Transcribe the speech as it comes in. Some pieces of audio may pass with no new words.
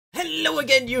Hello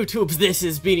again, YouTubes, this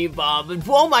is BeenieBomb, and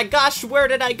oh my gosh, where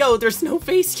did I go? There's no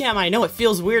face cam. I know, it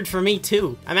feels weird for me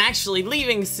too. I'm actually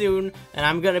leaving soon, and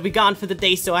I'm gonna be gone for the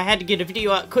day, so I had to get a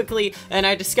video out quickly, and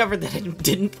I discovered that I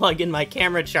didn't plug in my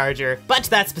camera charger. But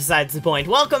that's besides the point.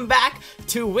 Welcome back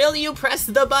to Will You Press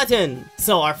the Button?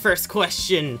 So our first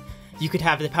question, you could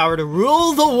have the power to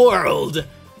rule the world,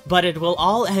 but it will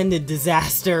all end in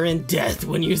disaster and death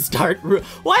when you start Why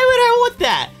would I want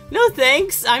that? No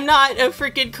thanks, I'm not a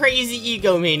freaking crazy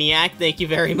egomaniac, thank you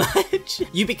very much.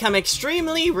 You become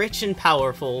extremely rich and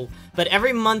powerful, but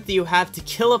every month you have to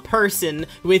kill a person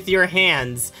with your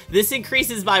hands. This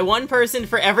increases by 1 person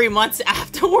for every month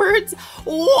afterwards?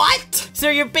 What? So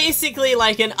you're basically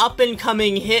like an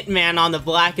up-and-coming hitman on the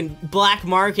black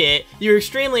market. You're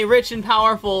extremely rich and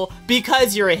powerful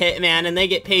because you're a hitman and they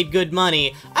get paid good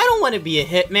money. I don't want to be a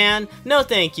hitman. No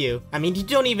thank you. I mean, you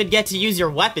don't even get to use your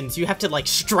weapons. You have to like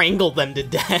strangle them to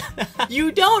death.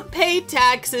 You don't pay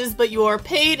taxes, but you are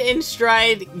paid in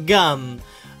stride gum.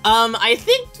 I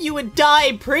think you would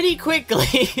die pretty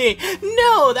quickly.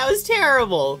 No, that was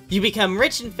terrible. You become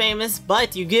rich and famous,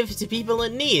 but you give to people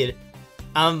in need.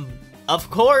 Of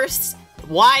course.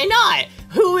 Why not?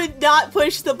 Who would not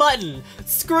push the button?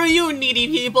 Screw you, needy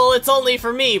people, it's only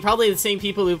for me. Probably the same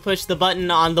people who push the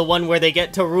button on the one where they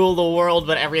get to rule the world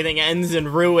but everything ends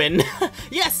in ruin.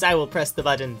 Yes, I will press the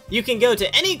button. You can go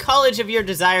to any college of your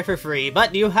desire for free,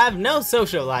 but you have no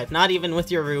social life, not even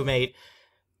with your roommate.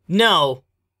 No.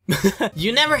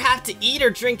 You never have to eat or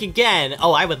drink again.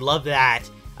 Oh, I would love that.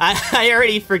 I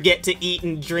already forget to eat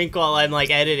and drink while I'm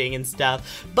like editing and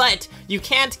stuff, but you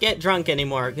can't get drunk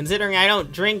anymore. Considering I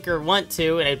don't drink or want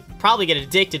to, and I'd probably get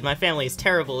addicted, my family is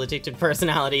terrible addicted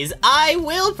personalities, I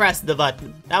will press the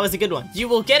button. That was a good one. You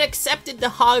will get accepted to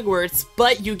Hogwarts,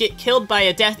 but you get killed by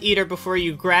a Death Eater before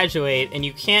you graduate, and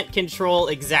you can't control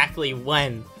exactly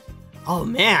when. Oh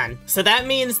man, so that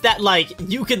means that like,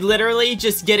 you could literally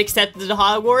just get accepted to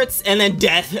Hogwarts and then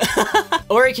death.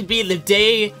 Or it could be the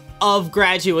day of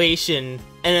graduation,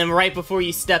 and then right before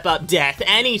you step up, death.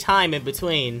 Any time in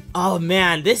between. Oh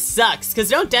man, this sucks, because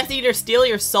don't Death Eaters steal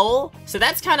your soul? So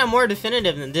that's kind of more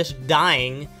definitive than just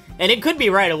dying. And it could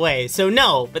be right away, so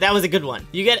no, but that was a good one.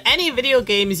 You get any video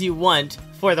games you want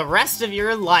for the rest of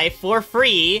your life for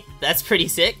free. That's pretty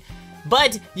sick.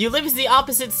 But you live as the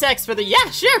opposite sex for the-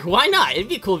 yeah, sure, why not? It'd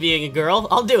be cool being a girl,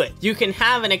 I'll do it. You can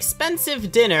have an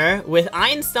expensive dinner with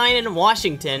Einstein in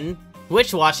Washington.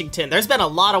 Which Washington? There's been a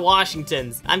lot of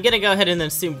Washingtons. I'm gonna go ahead and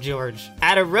assume George.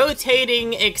 At a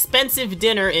rotating, expensive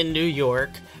dinner in New York,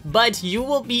 but you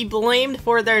will be blamed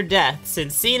for their death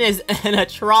since seen as an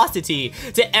atrocity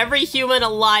to every human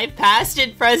alive, past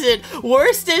and present,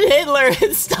 worse than Hitler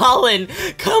and Stalin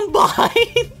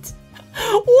combined.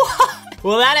 What?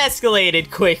 Well, that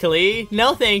escalated quickly.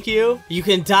 No thank you. You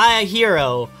can die a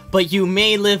hero, but you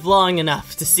may live long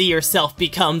enough to see yourself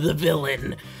become the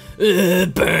villain.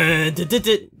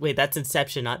 Wait, that's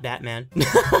Inception, not Batman.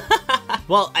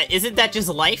 Well, isn't that just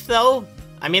life, though?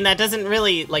 I mean, that doesn't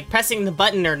really, like, pressing the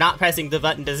button or not pressing the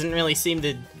button doesn't really seem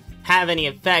to have any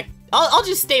effect. I'll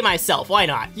just stay myself, why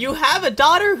not? You have a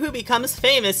daughter who becomes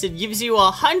famous and gives you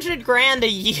 100 grand a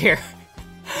year.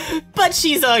 But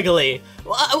she's ugly.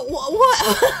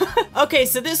 What? Okay,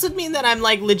 so this would mean that I'm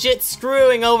like legit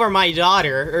screwing over my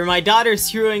daughter, or my daughter's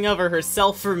screwing over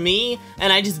herself for me,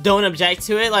 and I just don't object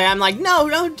to it. Like, I'm like, no,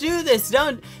 don't do this.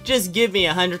 Don't just give me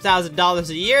 $100,000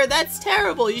 a year. That's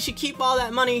terrible. You should keep all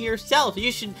that money yourself.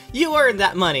 You earned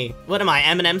that money. What am I,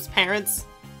 Eminem's parents?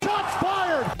 Shots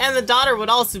fired! And the daughter would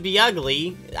also be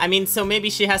ugly. I mean, so maybe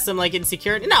she has some, like,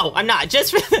 insecurity. No, I'm not.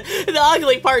 Just for the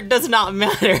ugly part does not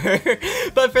matter.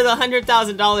 But for the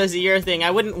 $100,000 a year thing,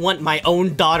 I wouldn't want my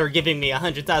own daughter giving me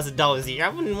 $100,000 a year. I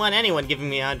wouldn't want anyone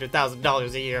giving me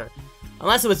 $100,000 a year.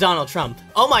 Unless it was Donald Trump.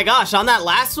 Oh my gosh, on that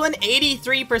last one,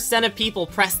 83% of people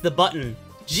press the button.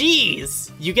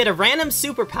 Jeez! You get a random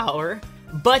superpower,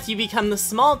 but you become the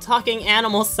small talking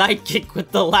animal sidekick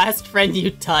with the last friend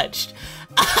you touched.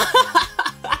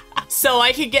 So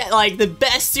I could get like the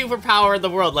best superpower in the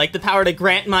world, like the power to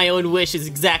grant my own wish is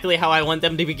exactly how I want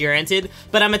them to be granted,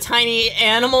 but I'm a tiny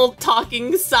animal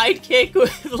talking sidekick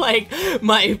with like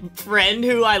my friend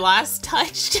who I last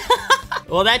touched.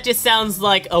 Well, that just sounds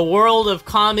like a world of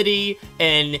comedy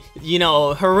and, you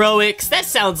know, heroics. That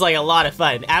sounds like a lot of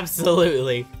fun,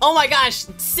 absolutely. Oh my gosh,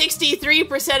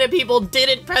 63% of people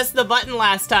didn't press the button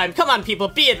last time. Come on people,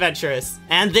 be adventurous.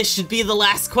 And this should be the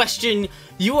last question.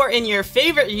 You are in your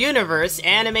favorite universe,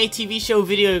 anime, TV show,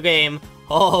 video game.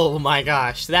 Oh my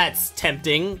gosh, that's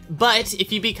tempting. But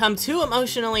if you become too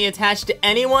emotionally attached to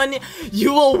anyone,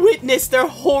 you will witness their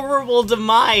horrible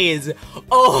demise.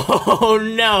 Oh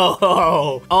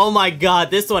no. Oh my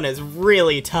god, this one is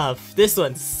really tough. This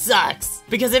one sucks.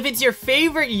 Because if it's your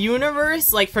favorite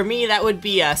universe, like for me, that would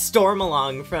be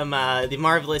Stormalong from The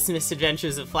Marvelous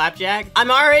Misadventures of Flapjack. I'm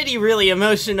already really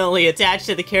emotionally attached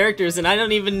to the characters and I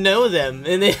don't even know them,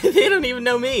 and they don't even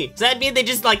know me. So that'd mean they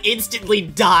just like instantly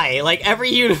die. Like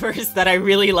every universe that I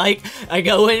really like, I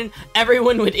go in,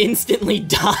 everyone would instantly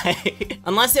die.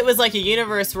 Unless it was like a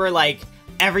universe where like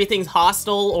everything's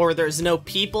hostile or there's no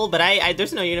people, but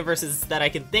there's no universes that I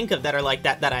can think of that are like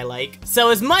that I like.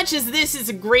 So as much as this is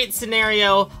a great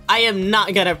scenario, I am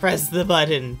not gonna press the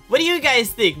button. What do you guys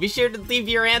think? Be sure to leave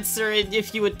your answer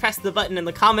if you would press the button in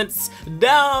the comments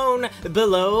down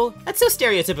below. That's so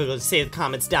stereotypical to say the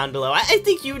comments down below. I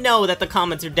think you know that the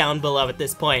comments are down below at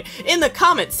this point in the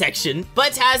comment section.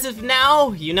 But as of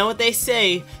now, you know what they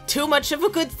say, too much of a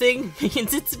good thing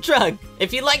means it's a drug.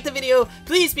 If you liked the video,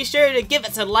 please be sure to give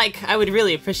it a like. I would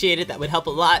really appreciate it. That would help a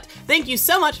lot. Thank you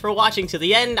so much for watching to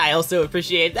the end. I also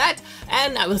appreciate that.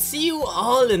 And I will see you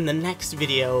all in the next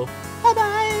video.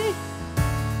 Bye-bye.